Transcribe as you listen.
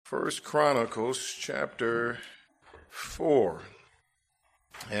First Chronicles chapter 4.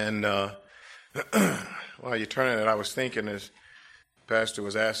 And while you're turning it, I was thinking as Pastor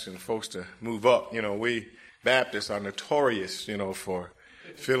was asking folks to move up. We Baptists are notorious, for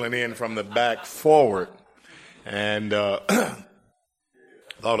filling in from the back forward. And thought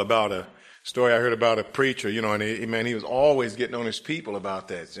about a story I heard about a preacher, and he was always getting on his people about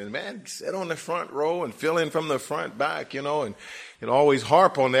that. Saying, man, sit on the front row and fill in from the front back, and always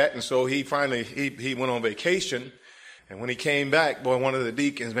harp on that. And so he finally, he went on vacation. And when he came back, boy, one of the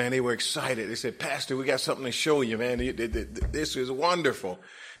deacons, man, they were excited. They said, Pastor, we got something to show you, man. This is wonderful.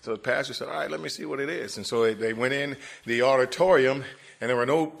 So the pastor said, all right, let me see what it is. And so they went in the auditorium, and there were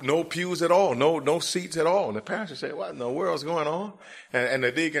no pews at all, no seats at all. And the pastor said, what in the world's going on? And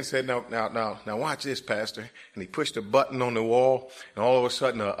the deacon said, now watch this, Pastor. And he pushed a button on the wall, and all of a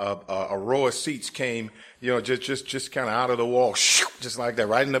sudden a row of seats came, just kind of out of the wall, just like that,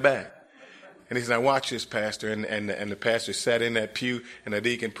 right in the back. And he said, now watch this, Pastor. And the pastor sat in that pew, and the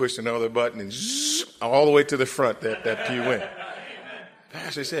deacon pushed another button, and all the way to the front that pew went.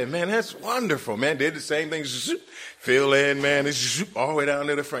 Pastor said, man, that's wonderful, man. Did the same thing, fill in, man, all the way down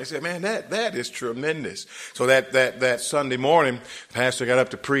to the front. He said, man, that is tremendous. So that Sunday morning, Pastor got up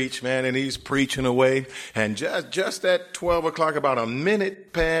to preach, man, and he's preaching away. And just at 12 o'clock, about a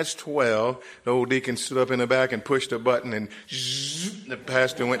minute past 12, the old deacon stood up in the back and pushed a button, and the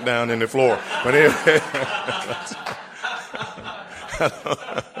pastor went down in the floor. But anyway,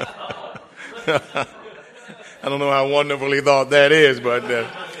 I don't know how wonderful he thought that is, but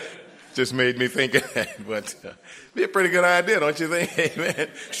just made me think of that. But be a pretty good idea, don't you think? Amen.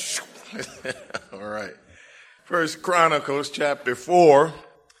 All right. First Chronicles chapter 4.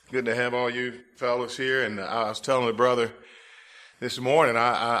 Good to have all you fellows here. And I was telling the brother this morning,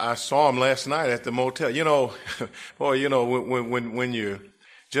 I saw him last night at the motel. When you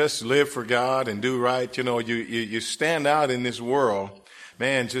just live for God and do right, you stand out in this world.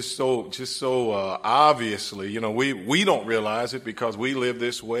 Man, just so obviously, we don't realize it because we live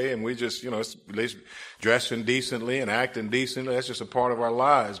this way and we just, dressing decently and acting decently. That's just a part of our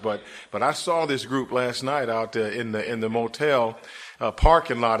lives. But I saw this group last night out in the motel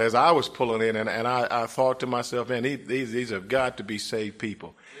parking lot as I was pulling in, and I thought to myself, man, these have got to be saved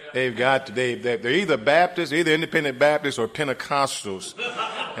people. They've got to, they're either Baptists, either independent Baptists or Pentecostals,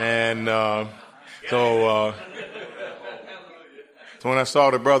 and So when I saw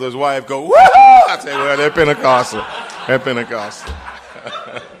the brother's wife go, woo! I said, well, they're Pentecostal. They're Pentecostal.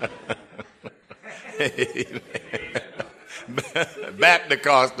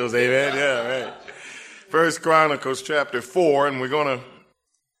 Bapticostals, amen. Yeah, right. First Chronicles chapter 4, and we're going to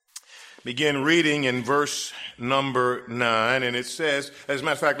begin reading in verse number 9. And it says, as a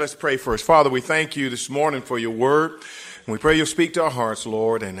matter of fact, let's pray first. Father, we thank you this morning for your word. We pray you'll speak to our hearts,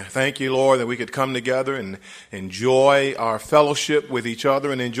 Lord, and thank you, Lord, that we could come together and enjoy our fellowship with each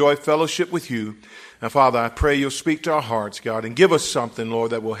other and enjoy fellowship with you. And Father, I pray you'll speak to our hearts, God, and give us something,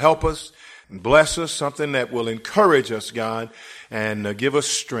 Lord, that will help us and bless us, something that will encourage us, God, and give us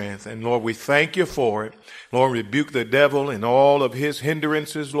strength. And Lord, we thank you for it. Lord, rebuke the devil and all of his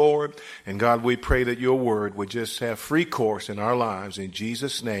hindrances, Lord. And God, we pray that your word would just have free course in our lives. In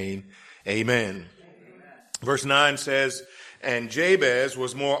Jesus' name, amen. Verse 9 says, and Jabez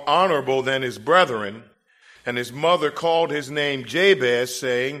was more honorable than his brethren, and his mother called his name Jabez,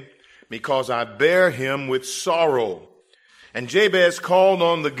 saying, because I bear him with sorrow. And Jabez called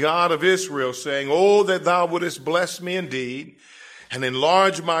on the God of Israel, saying, oh, that thou wouldest bless me indeed, and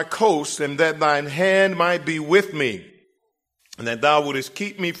enlarge my coast, and that thine hand might be with me, and that thou wouldest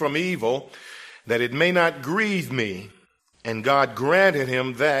keep me from evil, that it may not grieve me. And God granted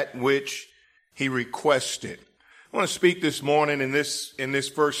him that which he requested. I want to speak this morning in this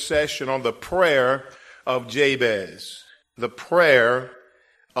first session on the prayer of Jabez. The prayer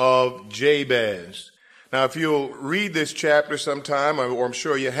of Jabez. Now, if you'll read this chapter sometime, or I'm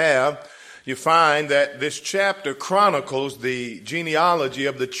sure you have, you find that this chapter chronicles the genealogy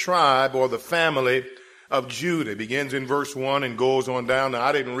of the tribe or the family of Judah. It begins in verse 1 and goes on down. Now,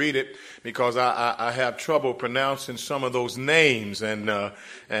 I didn't read it because I have trouble pronouncing some of those names, and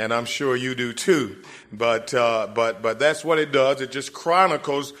I'm sure you do too. But that's what it does. It just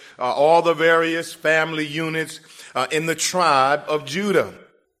chronicles all the various family units in the tribe of Judah.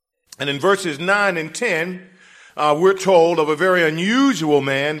 And in verses 9 and 10, we're told of a very unusual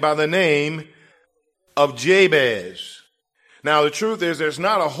man by the name of Jabez. Now, the truth is there's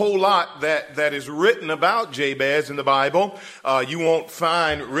not a whole lot that is written about Jabez in the Bible. You won't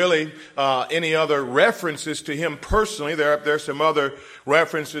find really any other references to him personally. There's some other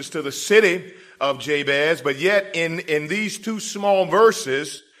references to the city of Jabez, but yet in these two small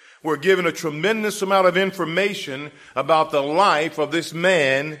verses, we're given a tremendous amount of information about the life of this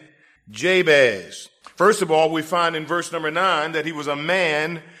man, Jabez. First of all, we find in verse number 9 that he was a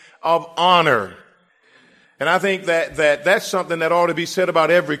man of honor. And I think that's something that ought to be said about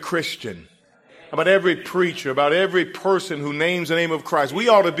every Christian, about every preacher, about every person who names the name of Christ. We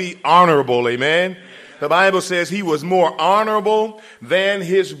ought to be honorable, amen? The Bible says he was more honorable than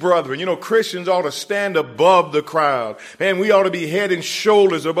his brethren. You know, Christians ought to stand above the crowd. Man, we ought to be head and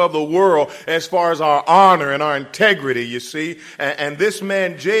shoulders above the world as far as our honor and our integrity, you see. And this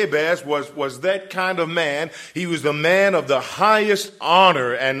man, Jabez, was that kind of man. He was the man of the highest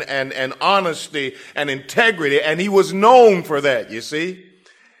honor and honesty and integrity, and he was known for that, you see.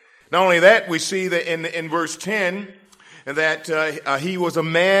 Not only that, we see that in verse 10, that he was a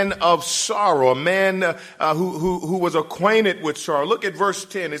man of sorrow, a man who was acquainted with sorrow. Look at verse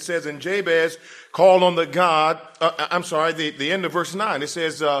 10. It says, and Jabez called on the God, the end of verse 9. It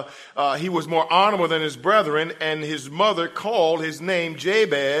says, he was more honorable than his brethren, and his mother called his name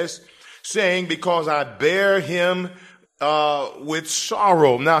Jabez, saying, because I bear him with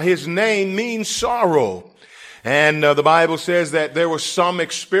sorrow. Now, his name means sorrow. And the Bible says that there was some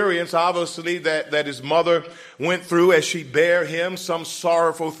experience, obviously, that his mother went through as she bare him, some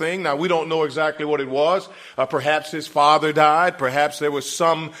sorrowful thing. Now, we don't know exactly what it was. Perhaps his father died. Perhaps there was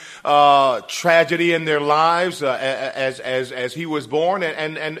some tragedy in their lives as he was born.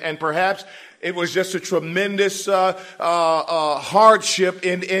 And perhaps it was just a tremendous hardship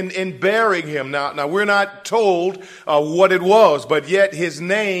in bearing him. Now we're not told what it was, but yet his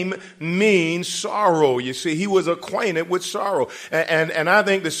name means sorrow. You see, he was acquainted with sorrow, and I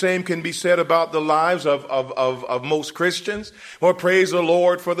think the same can be said about the lives of most Christians. Well, praise the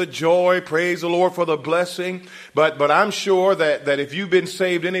Lord for the joy, praise the Lord for the blessing. But I'm sure that if you've been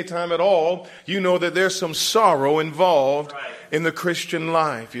saved any time at all, you know that there's some sorrow involved in the Christian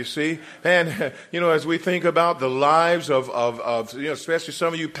life, you see. And, you know, as we think about the lives of especially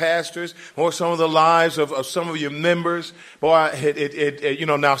some of you pastors, or some of the lives of some of your members, boy,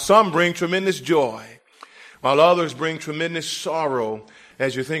 now some bring tremendous joy, while others bring tremendous sorrow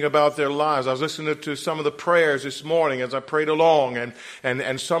as you think about their lives. I was listening to some of the prayers this morning as I prayed along,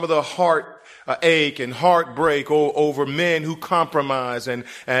 and some of the heart ache and heartbreak over men who compromise and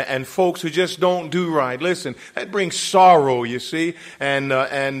folks who just don't do right. Listen, that brings sorrow, you see. And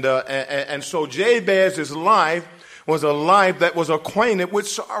so Jabez's life was a life that was acquainted with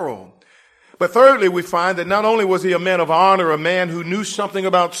sorrow. But thirdly, we find that not only was he a man of honor, a man who knew something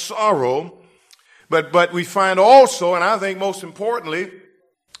about sorrow, but we find also, and I think most importantly,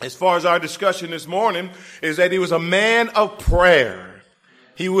 as far as our discussion this morning, is that he was a man of prayer.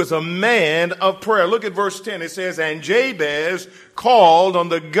 He was a man of prayer. Look at verse 10. It says, and Jabez called on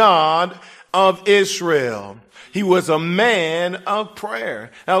the God of Israel. He was a man of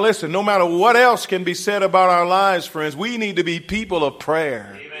prayer. Now listen, no matter what else can be said about our lives, friends, we need to be people of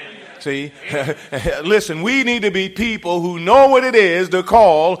prayer. Amen. See, listen, we need to be people who know what it is to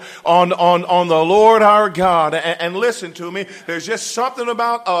call on the Lord our God. And listen to me, there's just something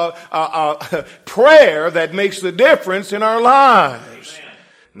about prayer that makes the difference in our lives. Amen.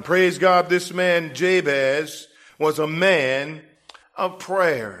 And praise God, this man Jabez was a man of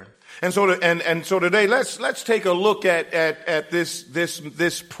prayer. And so today, let's take a look at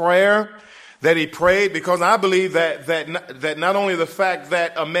this prayer that he prayed, because I believe that not only the fact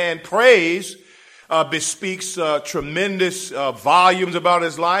that a man prays bespeaks tremendous volumes about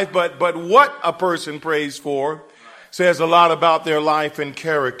his life, but what a person prays for says a lot about their life and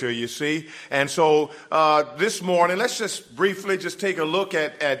character, you see. And so this morning, let's just briefly take a look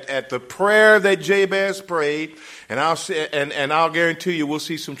at the prayer that Jabez prayed, and I'll guarantee you we'll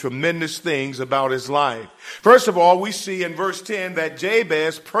see some tremendous things about his life. First of all, we see in verse 10 that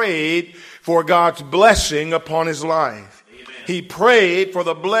Jabez prayed for God's blessing upon his life. He prayed for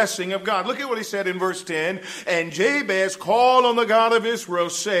the blessing of God. Look at what he said in verse 10. And Jabez called on the God of Israel,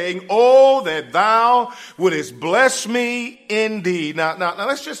 saying, oh, that thou wouldest bless me indeed. Now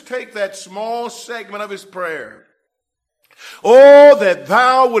let's just take that small segment of his prayer. Oh, that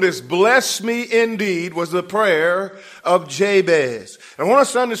thou wouldest bless me indeed was the prayer of Jabez. I want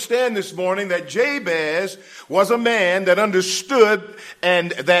us to understand this morning that Jabez was a man that understood and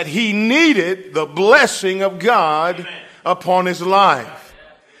that he needed the blessing of God upon his life.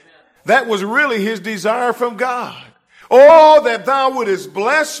 That was really his desire from God. Oh, that thou wouldest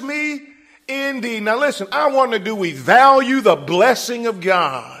bless me indeed. Now listen, I wonder, do we value the blessing of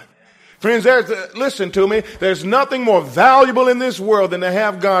God? Friends, listen to me. There's nothing more valuable in this world than to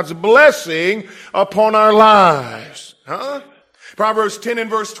have God's blessing upon our lives. Proverbs 10 and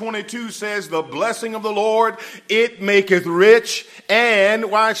verse 22 says, the blessing of the Lord, it maketh rich, and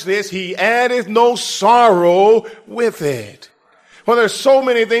watch this, he addeth no sorrow with it. Well, there's so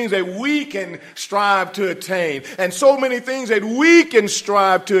many things that we can strive to attain, and so many things that we can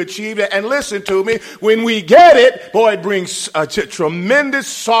strive to achieve. And listen to me, when we get it, boy, it brings tremendous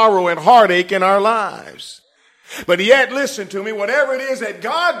sorrow and heartache in our lives. But yet, listen to me, whatever it is that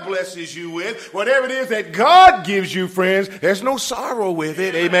God blesses you with, whatever it is that God gives you, friends, there's no sorrow with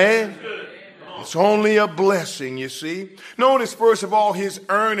it. Amen. It's only a blessing, you see. Notice, first of all, his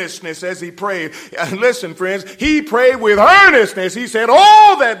earnestness as he prayed. Listen, friends, he prayed with earnestness. He said,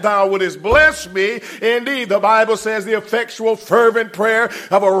 oh, that thou wouldest bless me. Indeed, the Bible says the effectual, fervent prayer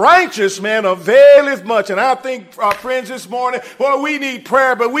of a righteous man availeth much. And I think, friends, this morning, well, we need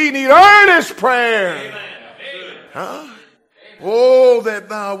prayer, but we need earnest prayer. Amen. Huh? Oh, that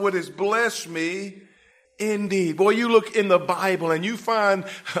thou wouldest bless me. Indeed. Boy, you look in the Bible and you find,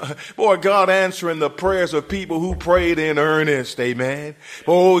 boy, God answering the prayers of people who prayed in earnest. Amen.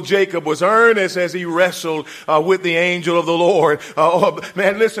 Oh, Jacob was earnest as he wrestled with the angel of the Lord.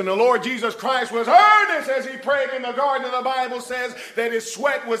 Man, listen, the Lord Jesus Christ was earnest as he prayed in the garden. And the Bible says that his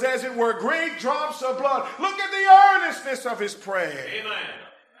sweat was as it were great drops of blood. Look at the earnestness of his prayer. Amen.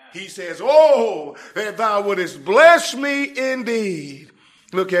 He says, oh, that thou wouldest bless me indeed.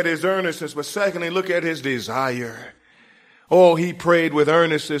 Look at his earnestness, but secondly, look at his desire. Oh, he prayed with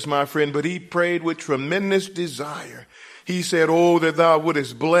earnestness, my friend, but he prayed with tremendous desire. He said, oh, that thou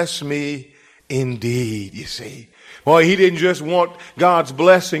wouldest bless me indeed, you see. Boy, he didn't just want God's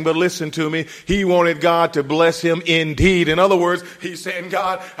blessing, but listen to me, he wanted God to bless him indeed. In other words, he's saying,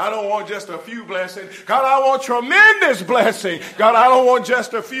 God, I don't want just a few blessings. God, I want tremendous blessing. God, I don't want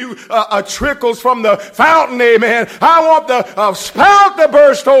just a few trickles from the fountain, amen. I want the spout to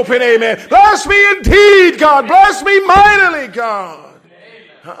burst open, amen. Bless me indeed, God. Bless me mightily, God.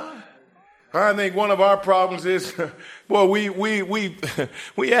 Huh? I think one of our problems is, well,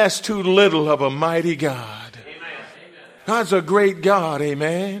 we ask too little of a mighty God. God's a great God,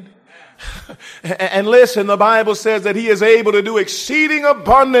 amen. And listen, the Bible says that he is able to do exceeding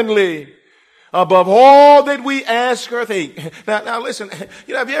abundantly above all that we ask or think. Now listen,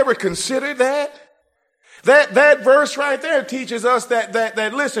 have you ever considered that? That verse right there teaches us that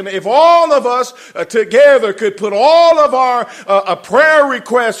listen, if all of us together could put all of our prayer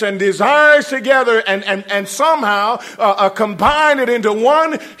requests and desires together and somehow combine it into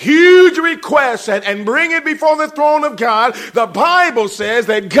one huge request and bring it before the throne of God, the Bible says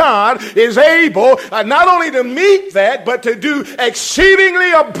that God is able not only to meet that, but to do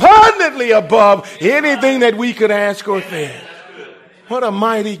exceedingly abundantly above anything that we could ask or think. What a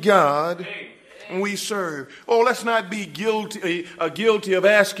mighty God we serve. Oh, let's not be guilty of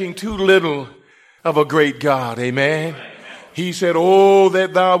asking too little of a great God. Amen. He said, oh,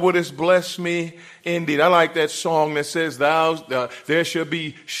 that thou wouldest bless me indeed. I like that song that says, there shall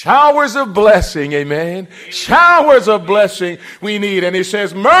be showers of blessing. Amen. Showers of blessing we need. And he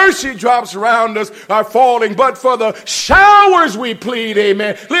says, mercy drops around us are falling, but for the showers we plead.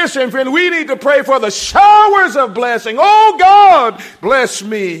 Amen. Listen, friend, we need to pray for the showers of blessing. Oh, God, bless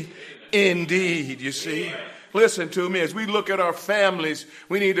me indeed, you see. Listen to me. As we look at our families,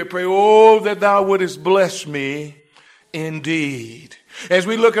 we need to pray, oh, that thou wouldest bless me indeed. As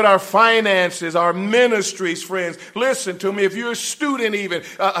we look at our finances, our ministries, friends, listen to me. If you're a student even,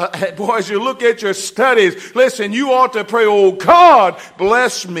 boy, as you look at your studies, listen, you ought to pray, oh, God,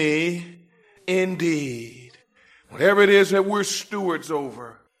 bless me indeed. Whatever it is that we're stewards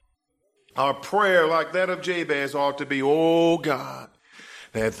over, our prayer like that of Jabez ought to be, oh, God,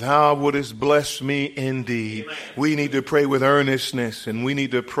 that thou wouldest bless me indeed. Amen. We need to pray with earnestness, and we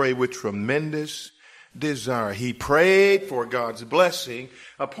need to pray with tremendous desire. He prayed for God's blessing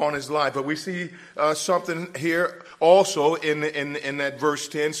upon his life. But we see something here also in that verse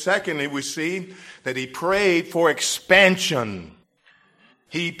 10. Secondly, we see that he prayed for expansion.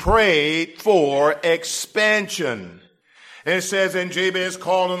 He prayed for expansion. And it says, and Jabez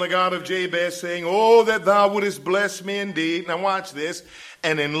called on the God of Jabez, saying, oh, that thou wouldest bless me indeed. Now watch this.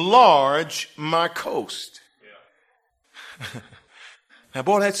 And enlarge my coast. Yeah. Now,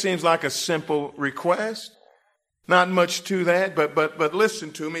 boy, that seems like a simple request. Not much to that, but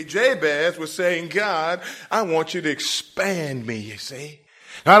listen to me. Jabez was saying, God, I want you to expand me, you see.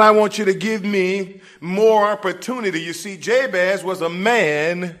 God, I want you to give me more opportunity. You see, Jabez was a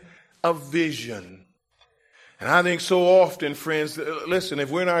man of vision. And I think so often, friends, listen,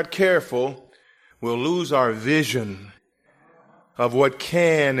 if we're not careful, we'll lose our vision of what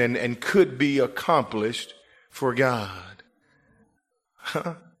can and could be accomplished for God.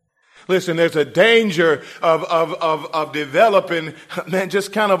 Listen, there's a danger of developing, man,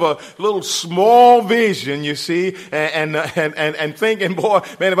 just kind of a little small vision, you see, and thinking, boy,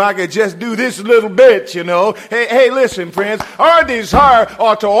 man, if I could just do this little bit, you know. Hey, listen, friends, our desire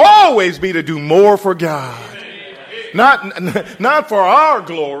ought to always be to do more for God. Not for our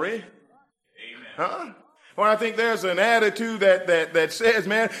glory. Huh? Well, I think there's an attitude that says,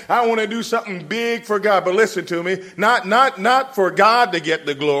 man, I want to do something big for God. But listen to me, not for God to get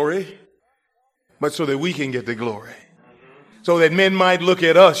the glory, but so that we can get the glory. So that men might look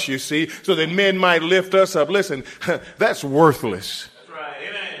at us, you see, so that men might lift us up. Listen, that's worthless. That's right.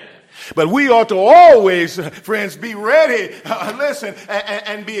 Amen. But we ought to always, friends, be ready, listen,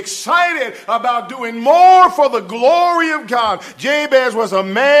 and be excited about doing more for the glory of God. Jabez was a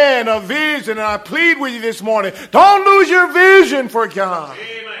man of vision, and I plead with you this morning, don't lose your vision for God.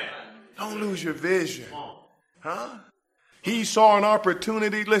 Amen. Don't lose your vision. Huh? He saw an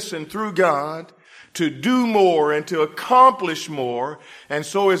opportunity, listen, through God, to do more and to accomplish more. And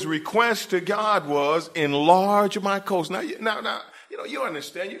so his request to God was, enlarge my coast. Now, you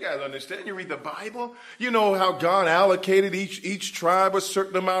understand. You guys understand. You read the Bible. You know how God allocated each tribe a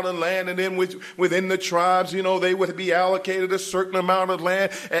certain amount of land, and then within the tribes, you know, they would be allocated a certain amount of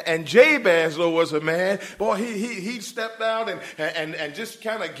land. And Jabez, though, was a man. Boy, he stepped out and just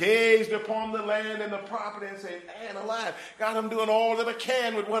kind of gazed upon the land and the property and said, man alive, God, I'm doing all that I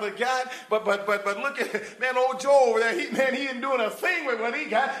can with what I got. But look at, man, old Joe over there. He ain't doing a thing with what he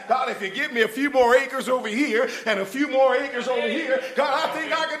got. God, if you give me a few more acres over here and a few more acres over here, God, I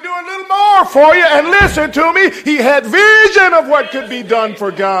think I can do a little more for you. And listen to me, he had vision of what could be done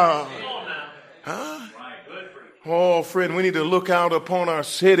for God. Huh? Oh, friend, we need to look out upon our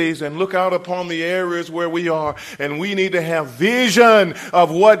cities and look out upon the areas where we are. And we need to have vision of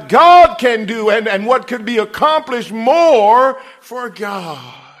what God can do and what could be accomplished more for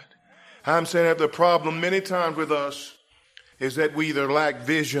God. I'm saying that the problem many times with us is that we either lack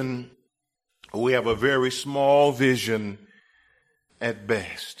vision or we have a very small vision at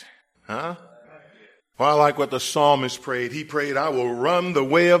best. Huh? Well, I like what the psalmist prayed. He prayed, I will run the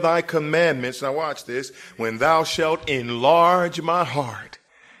way of thy commandments. Now watch this. When thou shalt enlarge my heart.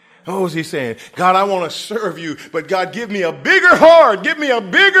 What was he saying? God, I want to serve you, but God, give me a bigger heart. Give me a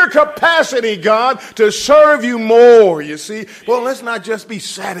bigger capacity, God, to serve you more, you see. Well, let's not just be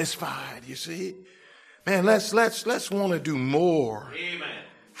satisfied, you see. Man, let's want to do more. Amen.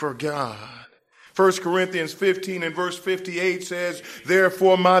 For God. 1 Corinthians 15 and verse 58 says,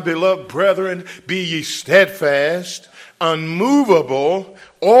 therefore, my beloved brethren, be ye steadfast, unmovable,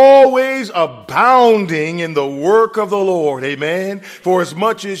 always abounding in the work of the Lord. Amen. For as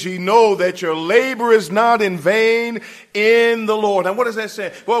much as ye know that your labor is not in vain in the Lord. Now, what does that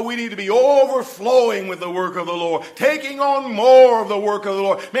say? Well, we need to be overflowing with the work of the Lord, taking on more of the work of the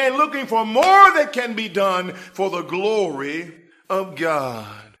Lord. Man, looking for more that can be done for the glory of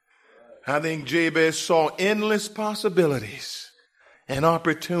God. I think Jabez saw endless possibilities and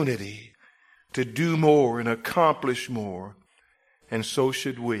opportunity to do more and accomplish more. And so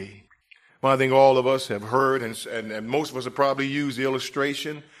should we. Well, I think all of us have heard, and most of us have probably used the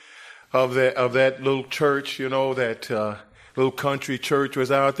illustration of that little church, you know, that little country church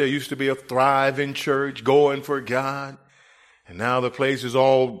was out there. Used to be a thriving church going for God. And now the place is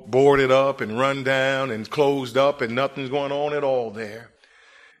all boarded up and run down and closed up and nothing's going on at all there.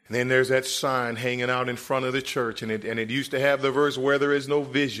 And then there's that sign hanging out in front of the church, and it used to have the verse, where there is no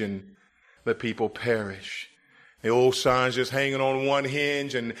vision, the people perish. The old sign's just hanging on one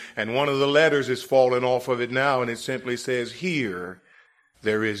hinge, and one of the letters is falling off of it now, and it simply says, here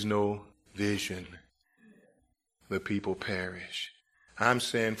there is no vision, the people perish. I'm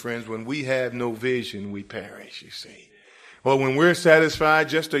saying, friends, when we have no vision, we perish, you see. Well, when we're satisfied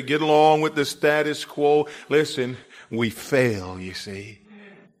just to get along with the status quo, listen, we fail, you see.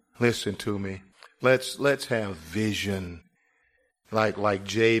 Listen to me. Let's have vision. Like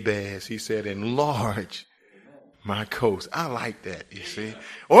Jabez, he said, enlarge my coast. I like that, you see.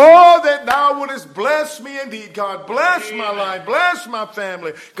 Oh, that thou wouldest bless me indeed. God, bless my life, bless my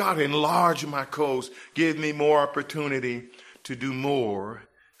family. God, enlarge my coast. Give me more opportunity to do more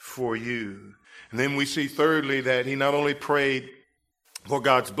for you. And then we see thirdly that he not only prayed for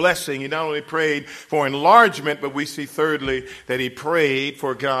God's blessing, he not only prayed for enlargement, but we see thirdly that he prayed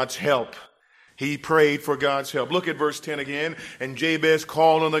for God's help. He prayed for God's help. Look at verse 10 again. And Jabez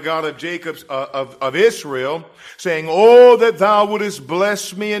called on the God of Jacob, of Israel, saying, oh, that thou wouldest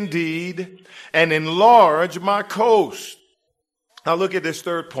bless me indeed and enlarge my coast. Now look at this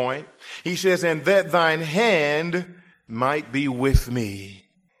third point. He says, and that thine hand might be with me.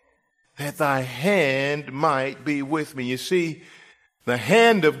 That thy hand might be with me. You see, The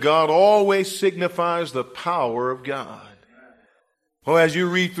hand of God always signifies the power of God. Well, as you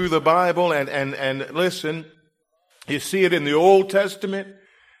read through the Bible and listen, you see it in the Old Testament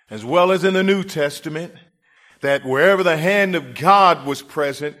as well as in the New Testament, that wherever the hand of God was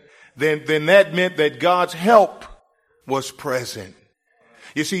present, then that meant that God's help was present.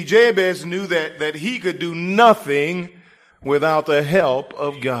 You see, Jabez knew that he could do nothing without the help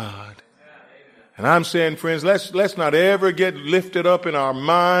of God. And I'm saying, friends, let's not ever get lifted up in our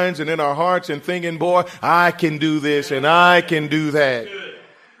minds and in our hearts and thinking, boy, I can do this and I can do that.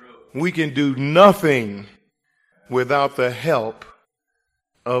 We can do nothing without the help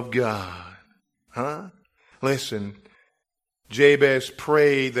of God. Huh? Listen, Jabez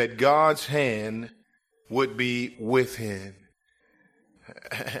prayed that God's hand would be with him.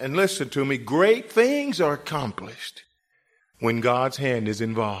 And listen to me, great things are accomplished when God's hand is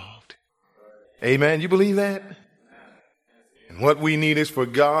involved. Amen. You believe that? And what we need is for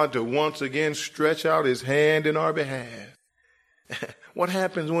God to once again stretch out his hand in our behalf. What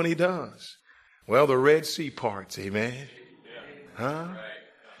happens when he does? Well, the Red Sea parts. Amen. Huh?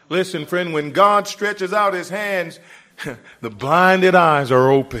 Listen, friend, when God stretches out his hands, the blinded eyes are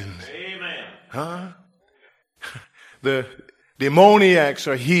opened. Amen. Huh? The demoniacs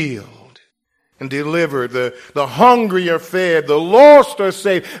are healed and delivered. The hungry are fed. The lost are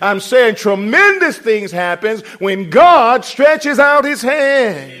saved. I'm saying tremendous things happen when God stretches out his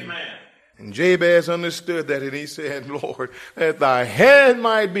hand. Amen. And Jabez understood that, and he said, Lord, that thy hand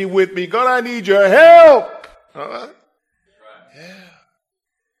might be with me. God, I need your help. Huh? Yeah.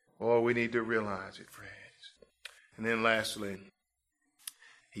 Oh, we need to realize it, friends. And then lastly,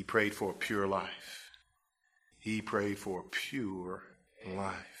 he prayed for a pure life. He prayed for a pure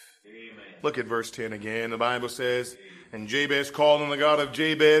life. Amen. Look at verse 10 again. The Bible says, and Jabez called on the God of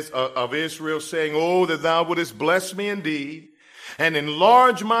Jabez of Israel, saying, Oh, that thou wouldest bless me indeed, and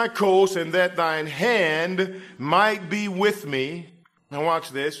enlarge my coast, and that thine hand might be with me. Now watch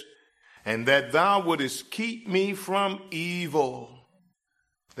this. And that thou wouldest keep me from evil,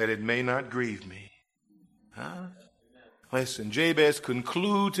 that it may not grieve me. Huh? Listen, Jabez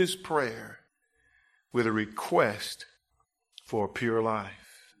concludes his prayer with a request for a pure life.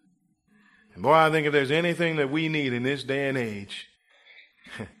 And boy, I think if there's anything that we need in this day and age,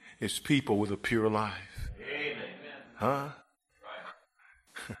 it's people with a pure life. Amen. Huh?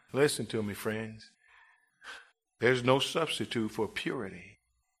 Listen to me, friends. There's no substitute for purity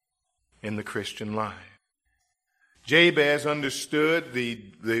in the Christian life. Jabez understood the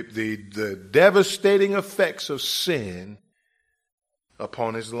devastating effects of sin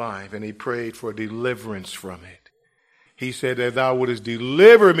upon his life, and he prayed for deliverance from it. He said that thou wouldest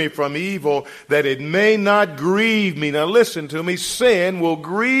deliver me from evil, that it may not grieve me. Now listen to me. Sin will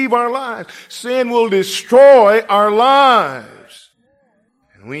grieve our lives. Sin will destroy our lives.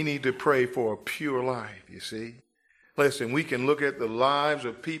 And we need to pray for a pure life, you see. Listen, we can look at the lives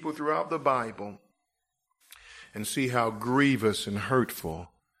of people throughout the Bible and see how grievous and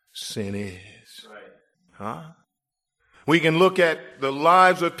hurtful sin is. Huh? We can look at the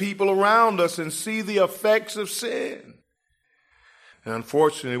lives of people around us and see the effects of sin. And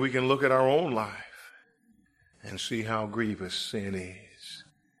unfortunately, we can look at our own life and see how grievous sin is.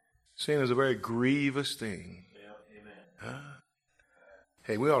 Sin is a very grievous thing. Huh?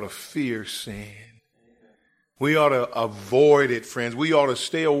 Hey, we ought to fear sin. We ought to avoid it, friends. We ought to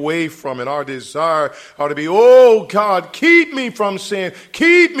stay away from it. Our desire ought to be, oh God, keep me from sin.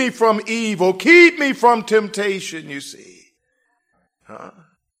 Keep me from evil. Keep me from temptation, you see. Huh?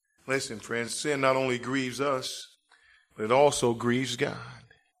 Listen, friends, sin not only grieves us, but it also grieves God.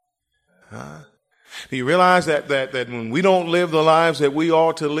 Huh? Do you realize that when we don't live the lives that we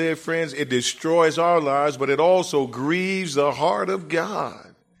ought to live, friends, it destroys our lives, but it also grieves the heart of God.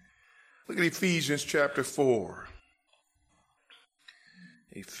 Look at Ephesians chapter 4.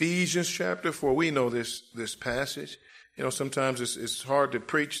 Ephesians chapter 4. We know this passage. You know, sometimes it's hard to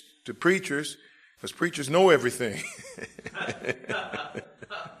preach to preachers because preachers know everything.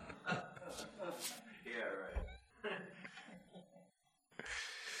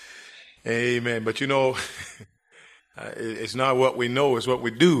 Amen. But you know, it's not what we know, it's what we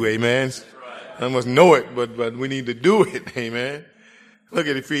do. Amen. I must know it, but we need to do it. Amen. Look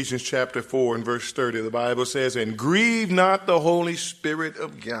at Ephesians chapter 4 and verse 30. The Bible says, and grieve not the Holy Spirit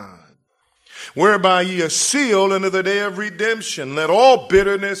of God, whereby ye are sealed unto the day of redemption. Let all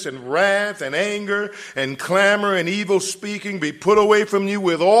bitterness and wrath and anger and clamor and evil speaking be put away from you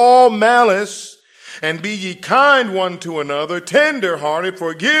with all malice. And be ye kind one to another, tender-hearted,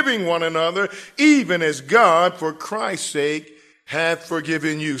 forgiving one another, even as God, for Christ's sake, hath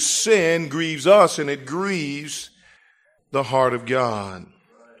forgiven you. Sin grieves us, and it grieves the heart of God.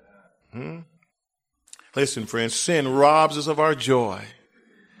 Listen, friends, sin robs us of our joy.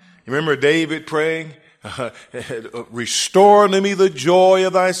 You remember David praying, restore unto me the joy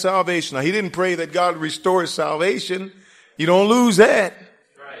of thy salvation. Now, he didn't pray that God would restore his salvation. You don't lose that.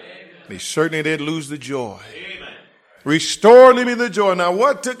 He certainly did lose the joy. Restore unto me the joy. Now,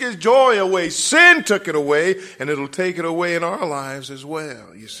 what took his joy away? Sin took it away, and it'll take it away in our lives as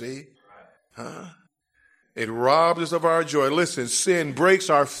well, you see. It robs us of our joy. Listen, sin breaks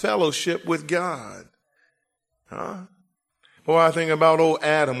our fellowship with God. Boy, I think about old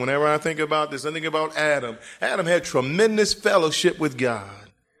Adam. Whenever I think about this, I think about Adam. Adam had tremendous fellowship with God.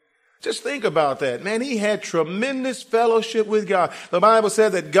 Just think about that, man. He had tremendous fellowship with God. The Bible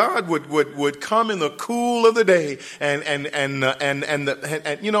said that God would come in the cool of the day, and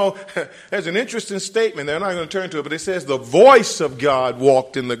you know, there's an interesting statement there. I'm not going to turn to it, but it says the voice of God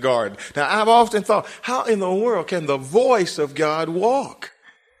walked in the garden. Now, I've often thought, how in the world can the voice of God walk?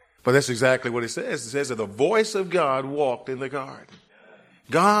 But that's exactly what it says. It says that the voice of God walked in the garden.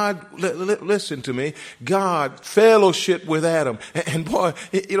 God, listen to me, God fellowship with Adam. And boy,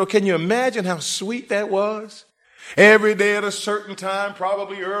 you know, can you imagine how sweet that was? Every day at a certain time,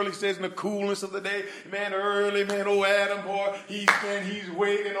 probably early, says in the coolness of the day, man, early, man, old Adam, boy, he's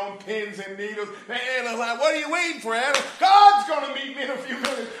waiting on pins and needles. Man, I'm like, what are you waiting for, Adam? God's going to meet me in a few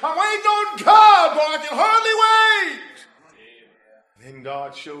minutes. I'm waiting on God, boy, I can hardly wait. Then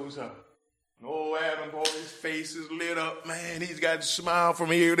God shows up. Oh, Adam, boy, his face is lit up, man. He's got a smile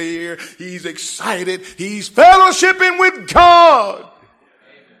from ear to ear. He's excited. He's fellowshipping with God.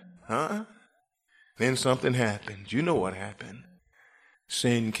 Then something happened. You know what happened.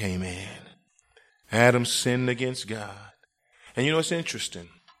 Sin came in. Adam sinned against God. And you know, it's interesting.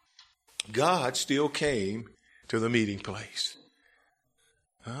 God still came to the meeting place.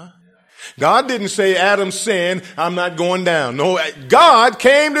 God didn't say, Adam sinned, I'm not going down. No, God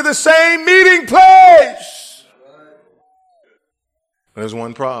came to the same meeting place. There's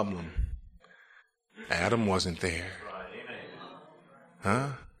one problem. Adam wasn't there.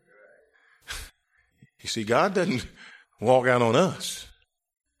 You see, God doesn't walk out on us.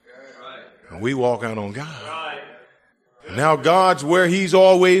 We walk out on God. Now God's where he's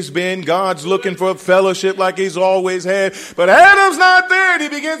always been. God's looking for fellowship like he's always had. But Adam's not there. And he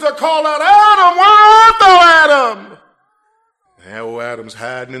begins to call out, Adam, where art thou, Adam? Now old Adam's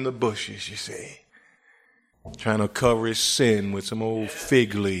hiding in the bushes, you see. Trying to cover his sin with some old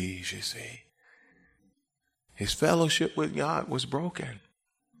fig leaves, you see. His fellowship with God was broken.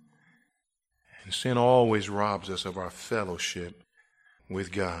 And sin always robs us of our fellowship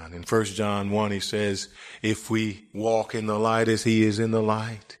with God. In 1 John 1, he says, if we walk in the light as he is in the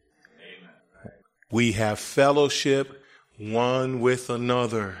light, amen, we have fellowship one with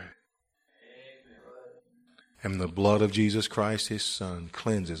another. Amen. And the blood of Jesus Christ, his son,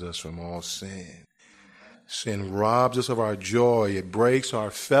 cleanses us from all sin. Sin robs us of our joy. It breaks our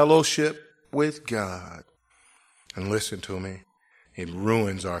fellowship with God. And listen to me, it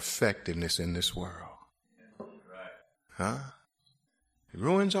ruins our effectiveness in this world. It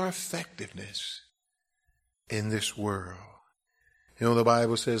ruins our effectiveness in this world. You know, the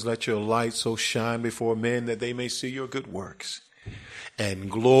Bible says, let your light so shine before men that they may see your good works and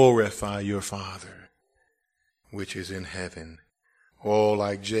glorify your Father, which is in heaven. Oh,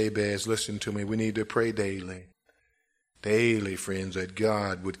 like Jabez, listen to me. We need to pray daily. Daily, friends, that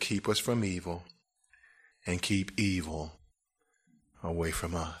God would keep us from evil and keep evil away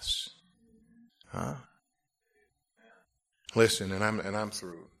from us. Listen, and I'm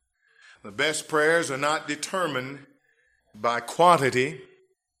through. The best prayers are not determined by quantity,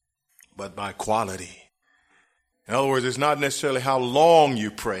 but by quality. In other words, it's not necessarily how long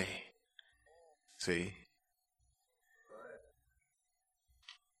you pray. See?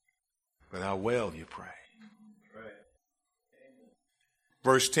 But how well you pray.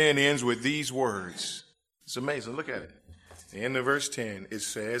 Verse 10 ends with these words. It's amazing. Look at it. At the end of verse 10, it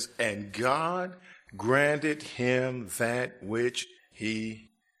says, and God granted him that which he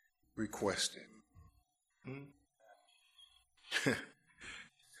requested.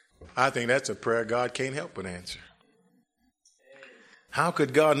 I think that's a prayer God can't help but answer. How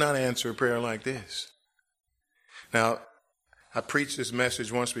could God not answer a prayer like this? Now, I preached this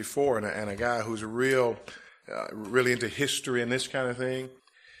message once before, and a guy who's really into history and this kind of thing,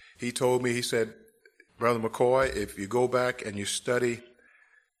 he told me, he said, Brother McCoy, if you go back and you study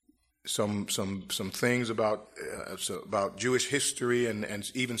some things about Jewish history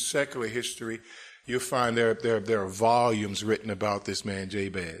and even secular history, you'll find there are volumes written about this man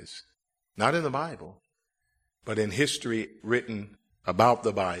Jabez. Not in the Bible, but in history written about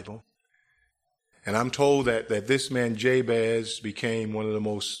the Bible. And I'm told that this man Jabez became one of the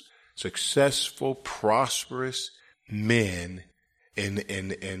most successful, prosperous men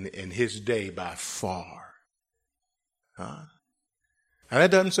in his day by far. Huh? And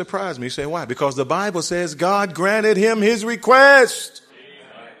that doesn't surprise me. You say, why? Because the Bible says God granted him his request.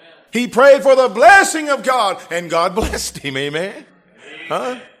 Amen. He prayed for the blessing of God, and God blessed him. Amen.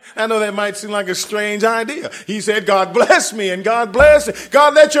 Huh? I know that might seem like a strange idea. He said, God bless me, and God blessed him.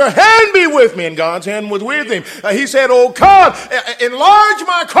 God, let your hand be with me, and God's hand was with him. He said, oh God, enlarge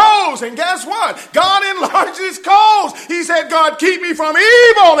my cause. And guess what? God enlarged his cause. He said, God, keep me from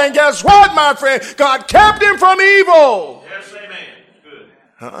evil. And guess what, my friend? God kept him from evil. Yes, amen. Good.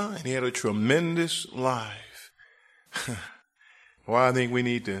 And he had a tremendous life. Well, I think we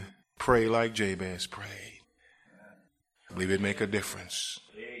need to pray like Jabez prayed. I believe it'd make a difference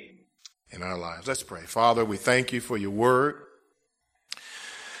in our lives. Let's pray. Father, we thank you for your word.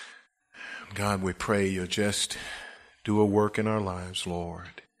 God, we pray you'll just do a work in our lives,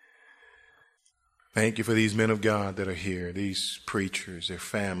 Lord. Thank you for these men of God that are here, these preachers, their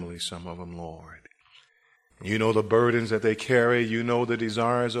families, some of them, Lord. You know the burdens that they carry. You know the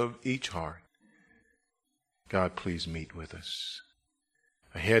desires of each heart. God, please meet with us.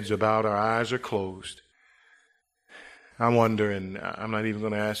 Our heads are bowed, our eyes are closed. I wonder, and I'm not even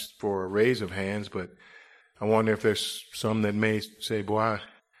going to ask for a raise of hands, but I wonder if there's some that may say, boy,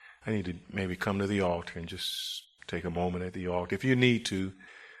 I need to maybe come to the altar and just take a moment at the altar. If you need to,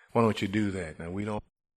 why don't you do that? Now, we don't